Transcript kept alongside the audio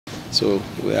So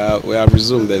we have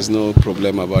resumed. There's no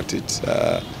problem about it.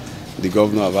 The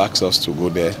governor have asked us to go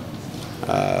there.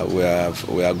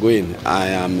 We are going. I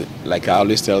am, like I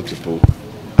always tell people,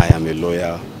 I am a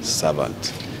loyal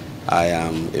servant. I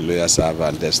am a loyal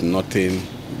servant. There's nothing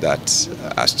that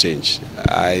has changed.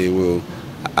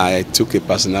 I took a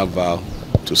personal vow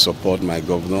to support my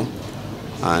governor,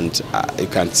 and you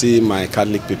can see my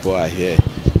Catholic people are here.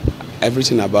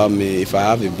 Everything about me, if I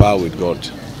have a vow with God,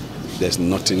 there's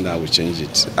nothing that will change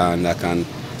it. And I can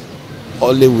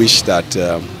only wish that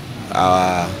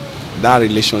that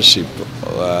relationship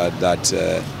that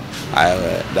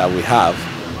we have,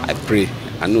 I pray,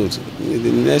 I know in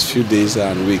the next few days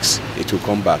and weeks it will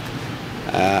come back.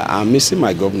 I'm missing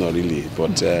my governor really,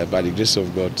 but by the grace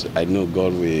of God, I know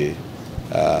God will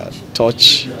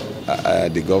touch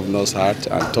the governor's heart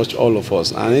and touch all of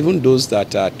us. And even those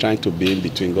that are trying to be in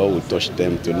between, God will touch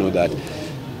them to know that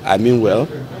I mean well.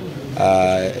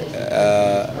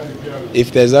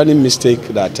 If there's any mistake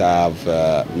that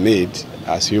I've made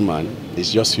as human,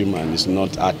 it's just human. It's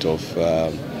not out of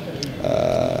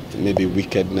maybe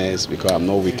wickedness, because I'm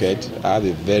not wicked. I have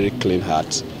a very clean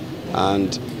heart.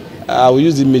 And I will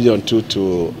use the medium too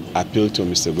to appeal to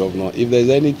Mr. Governor. If there's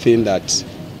anything that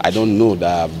I don't know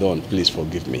that I've done, please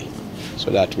forgive me, so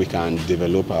that we can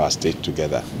develop our state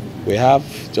together. We have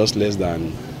just less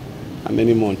than, how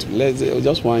many months?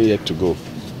 Just 1 year to go.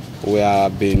 We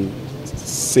have been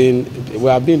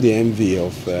the envy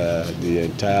of the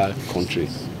entire country.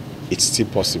 It's still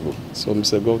possible. So,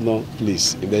 Mr. Governor,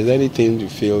 please, if there's anything you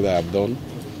feel that I've done,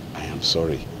 I am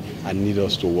sorry. I need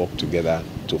us to work together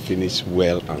to finish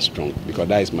well and strong, because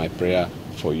that is my prayer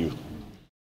for you.